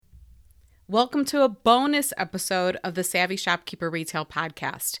Welcome to a bonus episode of the Savvy Shopkeeper Retail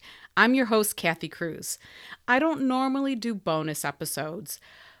Podcast. I'm your host, Kathy Cruz. I don't normally do bonus episodes,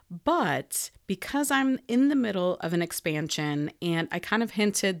 but because I'm in the middle of an expansion and I kind of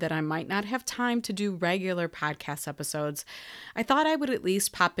hinted that I might not have time to do regular podcast episodes, I thought I would at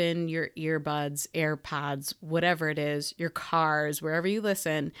least pop in your earbuds, AirPods, whatever it is, your cars, wherever you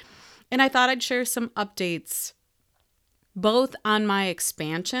listen. And I thought I'd share some updates both on my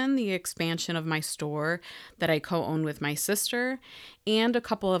expansion, the expansion of my store that I co-own with my sister, and a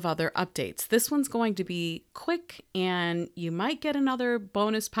couple of other updates. This one's going to be quick, and you might get another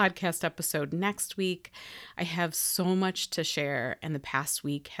bonus podcast episode next week. I have so much to share, and the past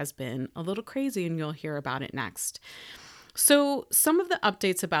week has been a little crazy, and you'll hear about it next. So some of the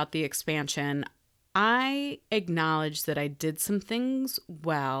updates about the expansion, I acknowledge that I did some things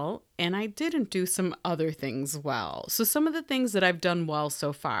well and I didn't do some other things well. So some of the things that I've done well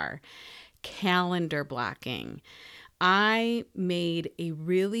so far, calendar blocking. I made a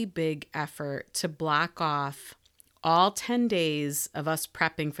really big effort to block off all 10 days of us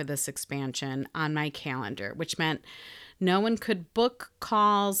prepping for this expansion on my calendar, which meant no one could book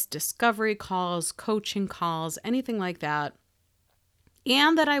calls, discovery calls, coaching calls, anything like that.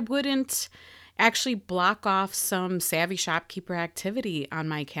 And that I wouldn't actually block off some Savvy Shopkeeper activity on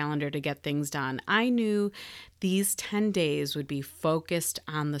my calendar to get things done. I knew these 10 days would be focused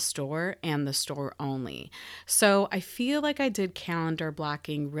on the store and the store only. So I feel like I did calendar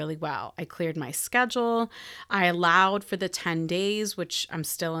blocking really well. I cleared my schedule. I allowed for the 10 days, which I'm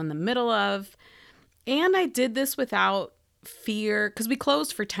still in the middle of. And I did this without fear because we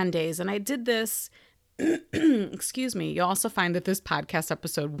closed for 10 days. And I did this excuse me, you'll also find that this podcast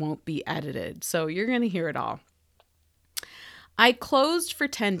episode won't be edited, so you're going to hear it all. I closed for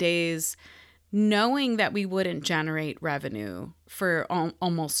 10 days knowing that we wouldn't generate revenue for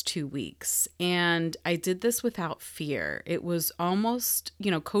almost 2 weeks. And I did this without fear. It was almost,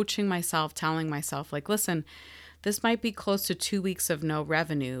 coaching myself, telling myself, like, listen, this might be close to 2 weeks of no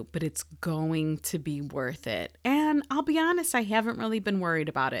revenue, but it's going to be worth it. And I'll be honest, I haven't really been worried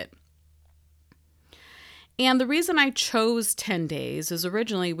about it. And the reason I chose 10 days is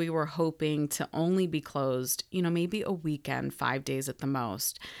originally we were hoping to only be closed, maybe a weekend, 5 days at the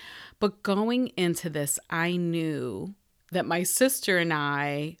most. But going into this, I knew that my sister and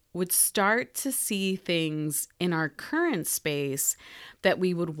I would start to see things in our current space that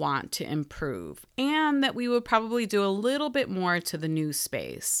we would want to improve, and that we would probably do a little bit more to the new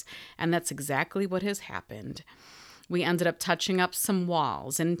space. And that's exactly what has happened. We ended up touching up some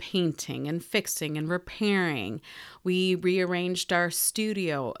walls and painting and fixing and repairing. We rearranged our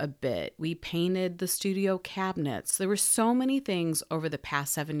studio a bit. We painted the studio cabinets. There were so many things over the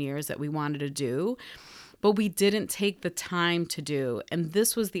past 7 years that we wanted to do, but we didn't take the time to do. And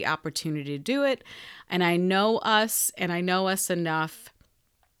this was the opportunity to do it. And I know us enough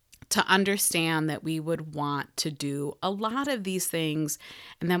to understand that we would want to do a lot of these things,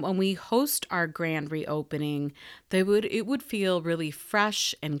 and that when we host our grand reopening, it would feel really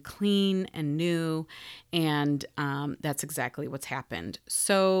fresh and clean and new, and that's exactly what's happened.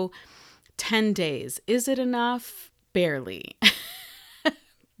 So 10 days, is it enough? Barely.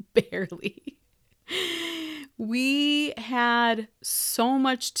 Barely. We had so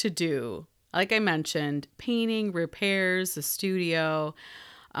much to do. Like I mentioned, painting, repairs, the studio.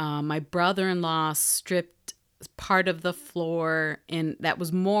 My brother-in-law stripped part of the floor, and that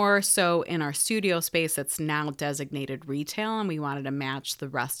was more so in our studio space that's now designated retail, and we wanted to match the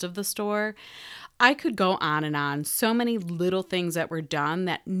rest of the store. I could go on and on. So many little things that were done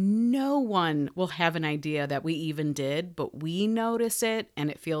that no one will have an idea that we even did, but we notice it and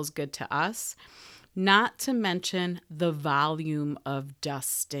it feels good to us. Not to mention the volume of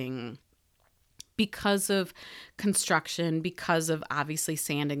dusting. Because of construction, because of obviously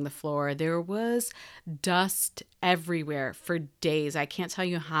sanding the floor, there was dust everywhere for days. I can't tell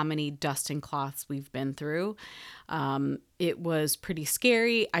you how many dusting cloths we've been through. It was pretty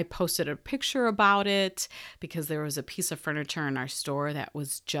scary. I posted a picture about it because there was a piece of furniture in our store that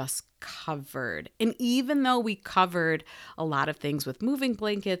was just covered. And even though we covered a lot of things with moving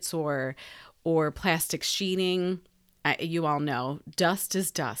blankets or plastic sheeting, you all know, dust is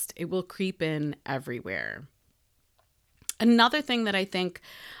dust. It will creep in everywhere. Another thing that I think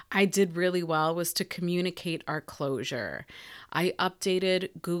I did really well was to communicate our closure. I updated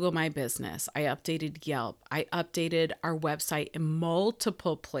Google My Business. I updated Yelp. I updated our website in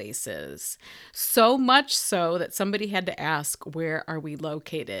multiple places. So much so that somebody had to ask, where are we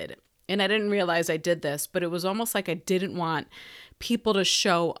located? And I didn't realize I did this, but it was almost like I didn't want people to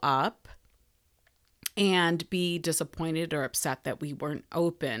show up and be disappointed or upset that we weren't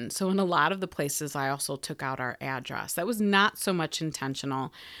open. So in a lot of the places, I also took out our address. That was not so much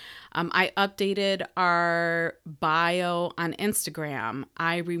intentional. I updated our bio on Instagram.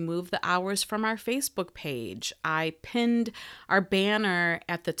 I removed the hours from our Facebook page. I pinned our banner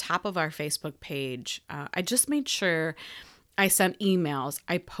at the top of our Facebook page. I just made sure I sent emails.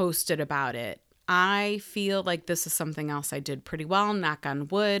 I posted about it. I feel like this is something else I did pretty well, knock on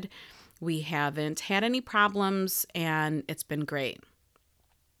wood. We haven't had any problems and it's been great.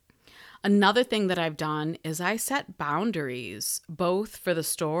 Another thing that I've done is I set boundaries, both for the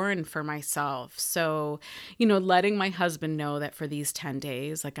store and for myself. So, letting my husband know that for these 10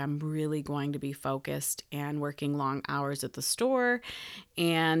 days, like I'm really going to be focused and working long hours at the store.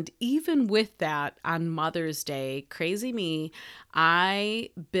 And even with that, on Mother's Day, crazy me,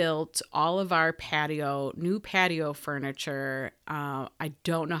 I built all of our new patio furniture. I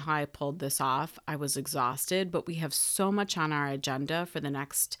don't know how I pulled this off. I was exhausted, but we have so much on our agenda for the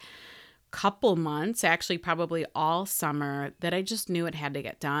next couple months, actually probably all summer, that I just knew it had to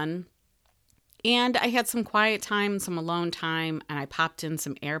get done. And I had some quiet time, some alone time, and I popped in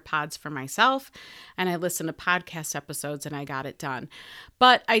some AirPods for myself and I listened to podcast episodes and I got it done.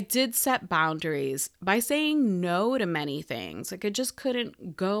 But I did set boundaries by saying no to many things. Like I just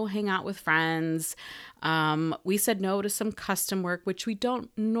couldn't go hang out with friends. We said no to some custom work, which we don't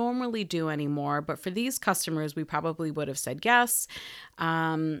normally do anymore. But for these customers, we probably would have said yes.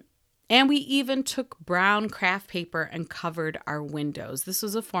 And we even took brown craft paper and covered our windows. This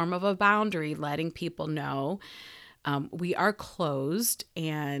was a form of a boundary, letting people know we are closed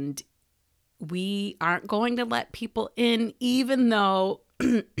and we aren't going to let people in, even though,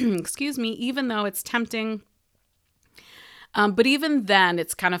 even though it's tempting. But even then,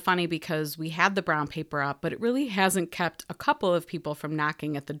 it's kind of funny because we had the brown paper up, but it really hasn't kept a couple of people from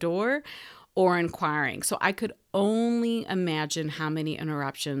knocking at the door or inquiring. So I could only imagine how many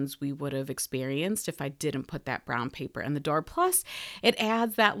interruptions we would have experienced if I didn't put that brown paper in the door. Plus, it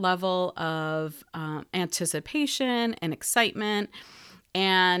adds that level of anticipation and excitement.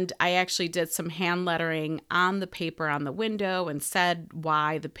 And I actually did some hand lettering on the paper on the window and said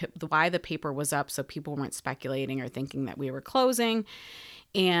why the paper was up so people weren't speculating or thinking that we were closing.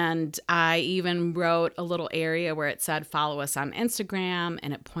 And I even wrote a little area where it said, follow us on Instagram,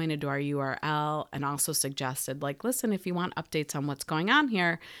 and it pointed to our URL and also suggested, like, listen, if you want updates on what's going on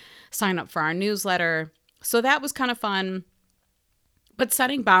here, sign up for our newsletter. So that was kind of fun. But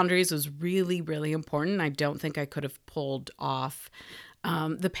setting boundaries was really, really important. I don't think I could have pulled off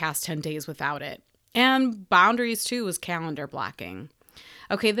the past 10 days without it. And boundaries, too, was calendar blocking.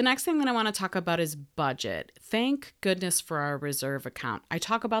 Okay, the next thing that I want to talk about is budget. Thank goodness for our reserve account. I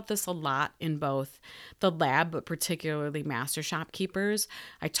talk about this a lot in both the lab, but particularly Master Shopkeepers.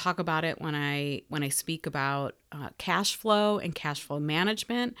 I talk about it when I speak about cash flow and cash flow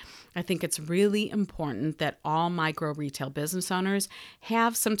management. I think it's really important that all micro retail business owners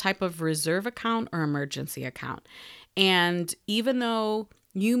have some type of reserve account or emergency account. And even though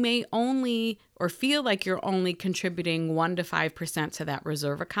you may only or feel like you're only contributing 1 to 5% to that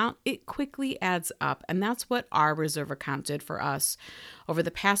reserve account, it quickly adds up. And that's what our reserve account did for us. Over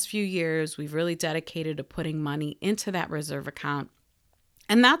the past few years, we've really dedicated to putting money into that reserve account.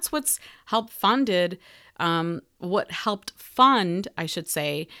 And that's what's helped fund, I should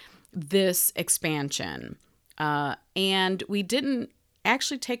say, this expansion. And we didn't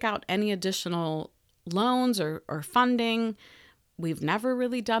actually take out any additional loans or funding. We've never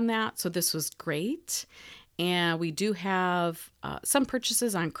really done that, so this was great. And we do have some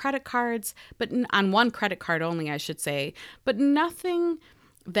purchases on credit cards, but on one credit card only, I should say, but nothing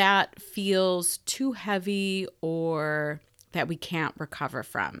that feels too heavy or that we can't recover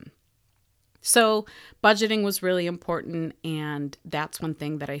from. So budgeting was really important, and that's one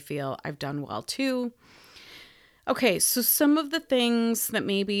thing that I feel I've done well too. Okay, so some of the things that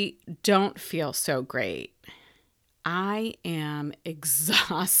maybe don't feel so great. I am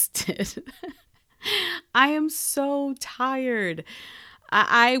exhausted. I am so tired.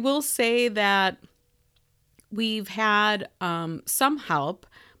 I will say that we've had some help.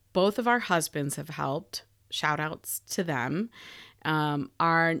 Both of our husbands have helped. Shout outs to them. My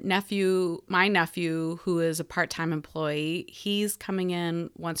nephew, who is a part-time employee, he's coming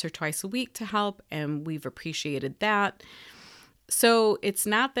in once or twice a week to help, and we've appreciated that. So it's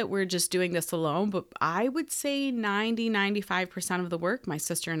not that we're just doing this alone, but I would say 95% of the work my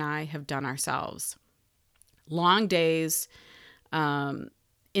sister and I have done ourselves. Long days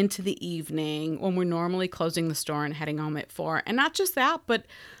into the evening when we're normally closing the store and heading home at 4. And not just that, but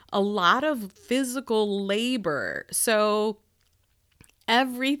a lot of physical labor. So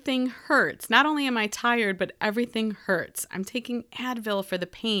Everything hurts. Not only am I tired, but everything hurts. I'm taking Advil for the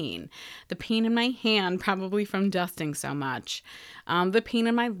pain in my hand, probably from dusting so much, the pain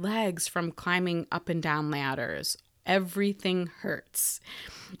in my legs from climbing up and down ladders. Everything hurts,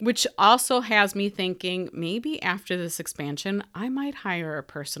 which also has me thinking maybe after this expansion, I might hire a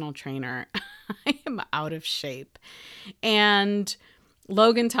personal trainer. I am out of shape. And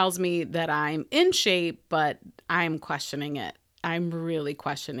Logan tells me that I'm in shape, but I'm questioning it. I'm really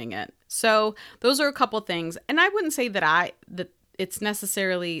questioning it. So those are a couple things. And I wouldn't say that it's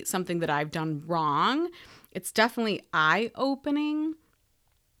necessarily something that I've done wrong. It's definitely eye-opening,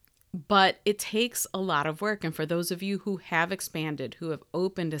 but it takes a lot of work. And for those of you who have expanded, who have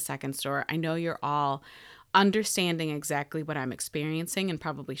opened a second store, I know you're all understanding exactly what I'm experiencing and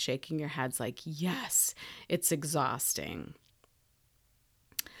probably shaking your heads like, yes, it's exhausting.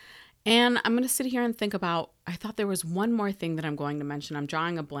 And I'm going to sit here and think about, I thought there was one more thing that I'm going to mention. I'm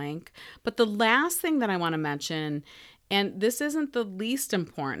drawing a blank. But the last thing that I want to mention, and this isn't the least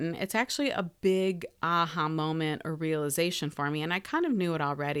important, it's actually a big aha moment or realization for me. And I kind of knew it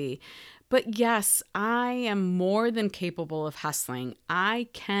already. But yes, I am more than capable of hustling. I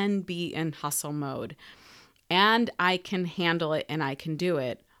can be in hustle mode and I can handle it and I can do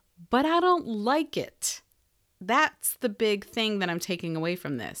it. But I don't like it. That's the big thing that I'm taking away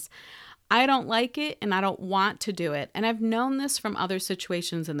from this. I don't like it and I don't want to do it. And I've known this from other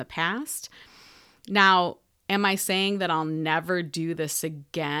situations in the past. Now, am I saying that I'll never do this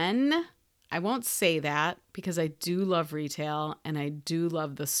again? I won't say that because I do love retail and I do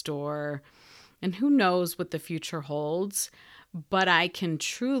love the store. And who knows what the future holds. But I can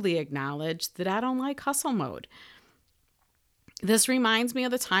truly acknowledge that I don't like hustle mode. This reminds me of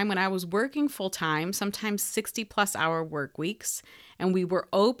the time when I was working full time, sometimes 60 plus hour work weeks, and we were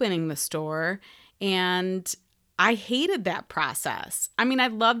opening the store, and I hated that process. I mean, I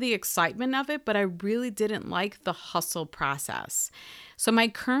love the excitement of it, but I really didn't like the hustle process. So my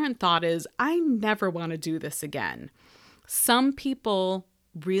current thought is I never want to do this again. Some people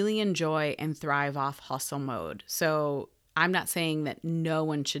really enjoy and thrive off hustle mode. So I'm not saying that no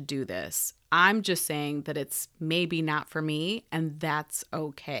one should do this. I'm just saying that it's maybe not for me, and that's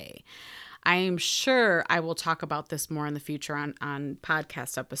okay. I am sure I will talk about this more in the future on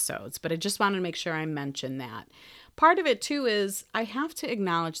podcast episodes, but I just wanted to make sure I mention that. Part of it too is I have to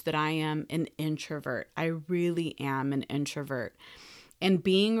acknowledge that I am an introvert. I really am an introvert. And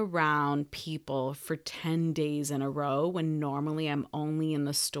being around people for 10 days in a row when normally I'm only in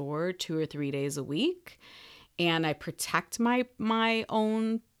the store 2 or 3 days a week, and I protect my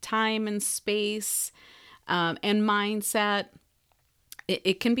own time and space and mindset,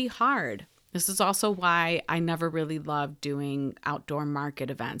 it can be hard. This is also why I never really loved doing outdoor market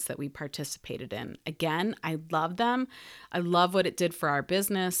events that we participated in. Again, I love them. I love what it did for our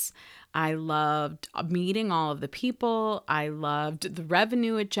business. I loved meeting all of the people. I loved the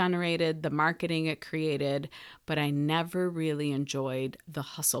revenue it generated, the marketing it created, but I never really enjoyed the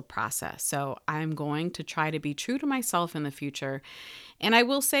hustle process. So I'm going to try to be true to myself in the future. And I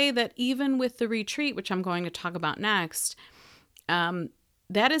will say that even with the retreat, which I'm going to talk about next,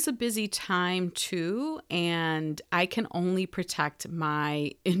 that is a busy time too, and I can only protect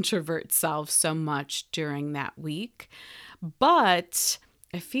my introvert self so much during that week. But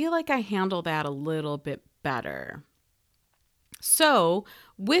I feel like I handle that a little bit better. So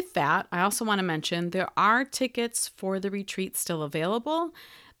with that, I also want to mention there are tickets for the retreat still available.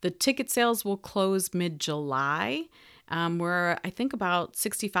 The ticket sales will close mid-July. We're, I think, about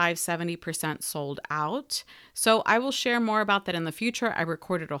 65-70% sold out. So I will share more about that in the future. I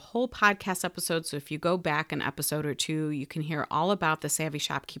recorded a whole podcast episode, so if you go back an episode or two, you can hear all about the Savvy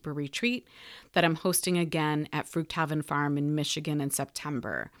Shopkeeper Retreat that I'm hosting again at Fruchthaven Farm in Michigan in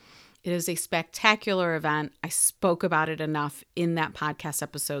September. It is a spectacular event. I spoke about it enough in that podcast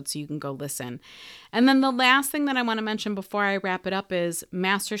episode, so you can go listen. And then the last thing that I want to mention before I wrap it up is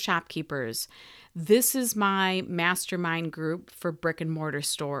Master Shopkeepers. This is my mastermind group for brick and mortar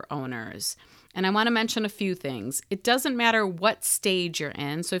store owners. And I want to mention a few things. It doesn't matter what stage you're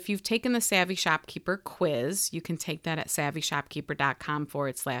in. So if you've taken the Savvy Shopkeeper quiz, you can take that at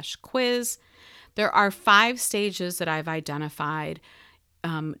savvyshopkeeper.com/quiz. There are 5 stages that I've identified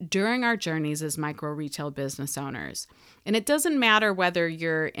during our journeys as micro retail business owners. And it doesn't matter whether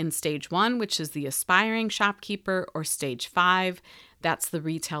you're in stage 1, which is the aspiring shopkeeper, or stage 5, that's the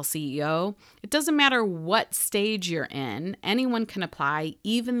retail CEO. It doesn't matter what stage you're in, anyone can apply,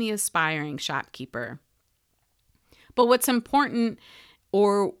 even the aspiring shopkeeper. But what's important,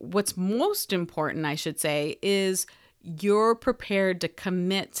 or what's most important, I should say, is you're prepared to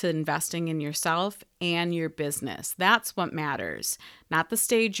commit to investing in yourself and your business. That's what matters. Not the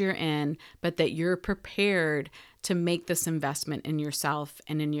stage you're in, but that you're prepared to make this investment in yourself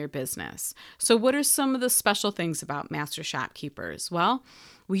and in your business. So what are some of the special things about Master Shopkeepers? Well,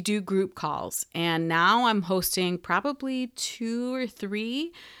 we do group calls, and now I'm hosting probably 2 or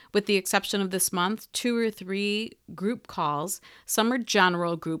 3, with the exception of this month, 2 or 3 group calls. Some are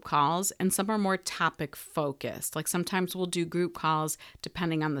general group calls and some are more topic focused. Like sometimes we'll do group calls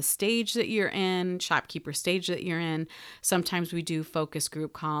depending on the stage that you're in, shopkeeper stage that you're in. Sometimes we do focus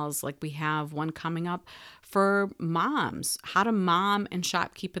group calls, like we have one coming up for moms, how to mom and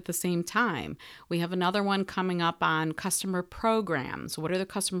shopkeep at the same time. We have another one coming up on customer programs. What are the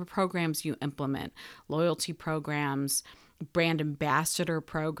customer programs you implement? Loyalty programs, brand ambassador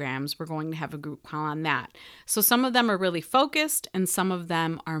programs. We're going to have a group call on that. So some of them are really focused and some of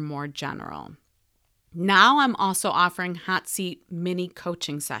them are more general. Now I'm also offering hot seat mini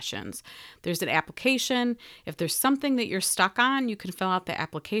coaching sessions. There's an application. If there's something that you're stuck on, you can fill out the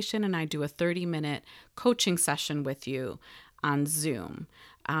application and I do a 30-minute coaching session with you on Zoom.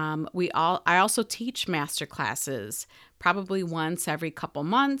 I also teach master classes probably once every couple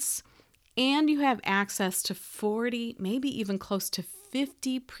months. And you have access to 40, maybe even close to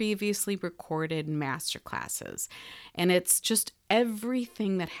 50 previously recorded masterclasses. And it's just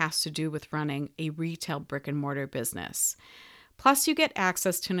everything that has to do with running a retail brick and mortar business. Plus, you get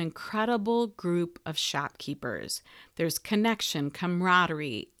access to an incredible group of shopkeepers. There's connection,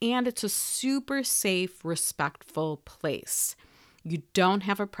 camaraderie, and it's a super safe, respectful place. You don't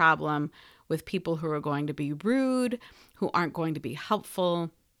have a problem with people who are going to be rude, who aren't going to be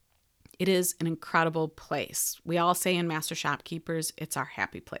helpful. It is an incredible place. We all say in Master Shopkeepers, it's our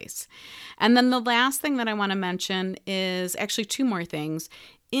happy place. And then the last thing that I want to mention is actually 2 more things.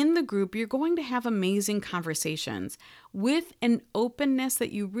 In the group, you're going to have amazing conversations with an openness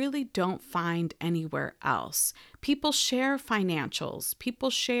that you really don't find anywhere else. People share financials.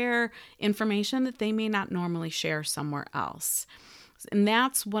 People share information that they may not normally share somewhere else. And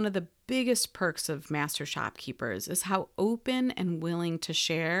that's one of the biggest perks of Master Shopkeepers is how open and willing to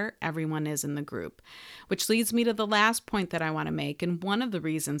share everyone is in the group, which leads me to the last point that I want to make. And one of the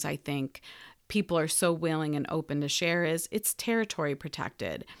reasons I think people are so willing and open to share is it's territory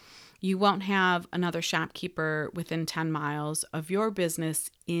protected. You won't have another shopkeeper within 10 miles of your business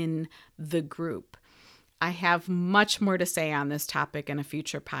in the group. I have much more to say on this topic in a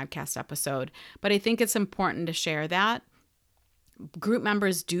future podcast episode, but I think it's important to share that. Group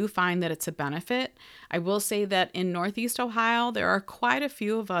members do find that it's a benefit. I will say that in Northeast Ohio, there are quite a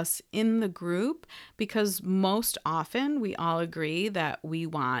few of us in the group because most often we all agree that we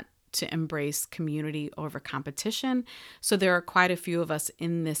want to embrace community over competition. So there are quite a few of us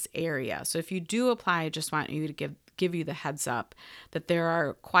in this area. So if you do apply, I just want you to give you the heads up that there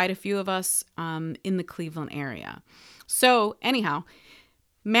are quite a few of us in the Cleveland area. So anyhow,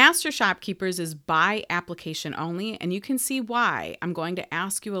 Master Shopkeepers is by application only, and you can see why. I'm going to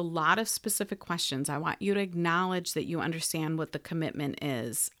ask you a lot of specific questions. I want you to acknowledge that you understand what the commitment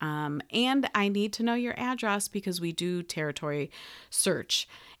is. And I need to know your address because we do territory search,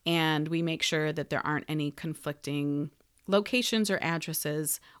 and we make sure that there aren't any conflicting locations or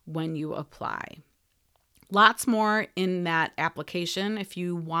addresses when you apply. Lots more in that application. If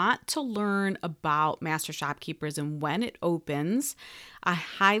you want to learn about Master Shopkeepers and when it opens, I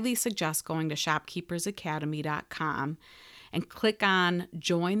highly suggest going to shopkeepersacademy.com and click on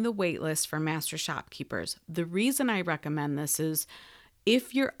Join the Waitlist for Master Shopkeepers. The reason I recommend this is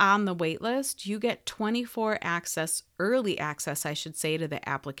if you're on the wait list, you get 24 access, early access, I should say, to the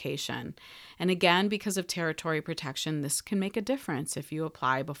application. And again, because of territory protection, this can make a difference if you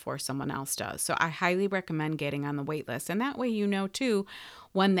apply before someone else does. So I highly recommend getting on the wait list. And that way you know, too,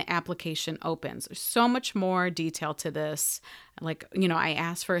 when the application opens. There's so much more detail to this. Like, I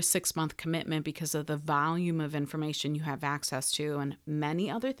asked for a 6-month commitment because of the volume of information you have access to and many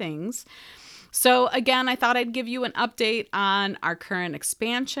other things. So again, I thought I'd give you an update on our current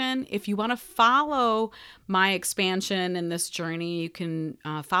expansion. If you want to follow my expansion in this journey, you can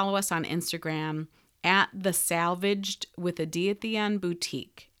follow us on Instagram at The Salvaged with a D at the end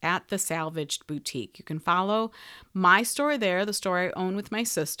boutique, at The Salvaged Boutique. You can follow my store there, the store I own with my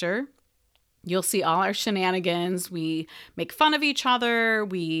sister. You'll see all our shenanigans. We make fun of each other.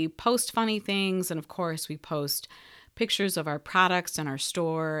 We post funny things. And of course, we post pictures of our products and our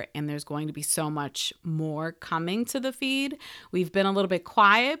store, and there's going to be so much more coming to the feed. We've been a little bit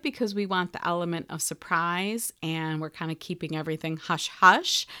quiet because we want the element of surprise, and we're kind of keeping everything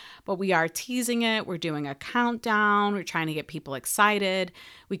hush-hush, but we are teasing it. We're doing a countdown. We're trying to get people excited.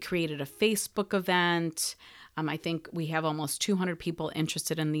 We created a Facebook event. I think we have almost 200 people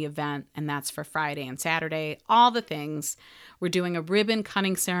interested in the event, and that's for Friday and Saturday. All the things. We're doing a ribbon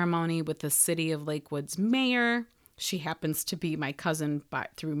cutting ceremony with the City of Lakewood's mayor. She happens to be my cousin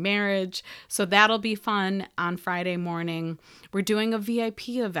through marriage. So that'll be fun on Friday morning. We're doing a VIP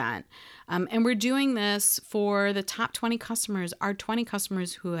event. And we're doing this for the top 20 customers, our 20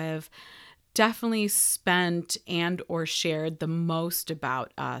 customers who have definitely spent and or shared the most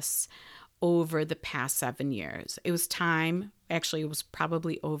about us over the past 7 years. It was time, actually it was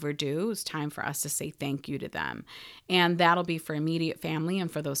probably overdue. It was time for us to say thank you to them. And that'll be for immediate family and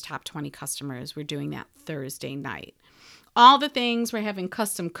for those top 20 customers. We're doing that Thursday night. All the things, we're having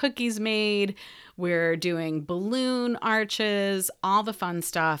custom cookies made, we're doing balloon arches, all the fun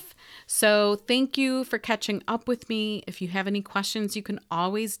stuff. So thank you for catching up with me. If you have any questions, you can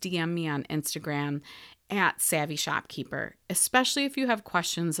always DM me on Instagram at Savvy Shopkeeper, especially if you have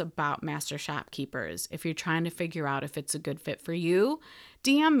questions about Master Shopkeepers. If you're trying to figure out if it's a good fit for you,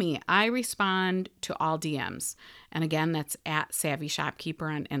 DM me. I respond to all DMs. And again, that's at Savvy Shopkeeper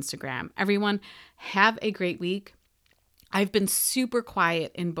on Instagram. Everyone, have a great week. I've been super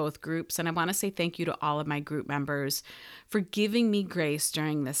quiet in both groups, and I want to say thank you to all of my group members for giving me grace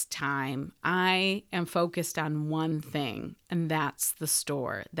during this time. I am focused on one thing, and that's the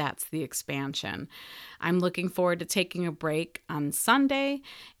store. That's the expansion. I'm looking forward to taking a break on Sunday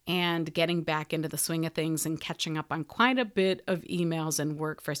and getting back into the swing of things and catching up on quite a bit of emails and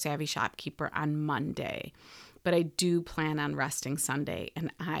work for Savvy Shopkeeper on Monday. But I do plan on resting Sunday,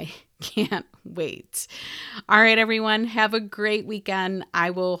 and I can't wait. All right, everyone, have a great weekend. I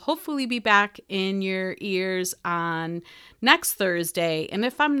will hopefully be back in your ears on next Thursday. And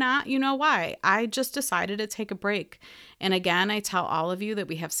if I'm not, you know why. I just decided to take a break. And again, I tell all of you that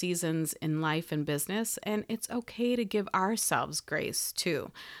we have seasons in life and business, and it's okay to give ourselves grace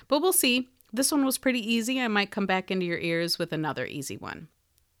too. But we'll see. This one was pretty easy. I might come back into your ears with another easy one.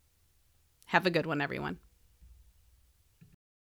 Have a good one, everyone.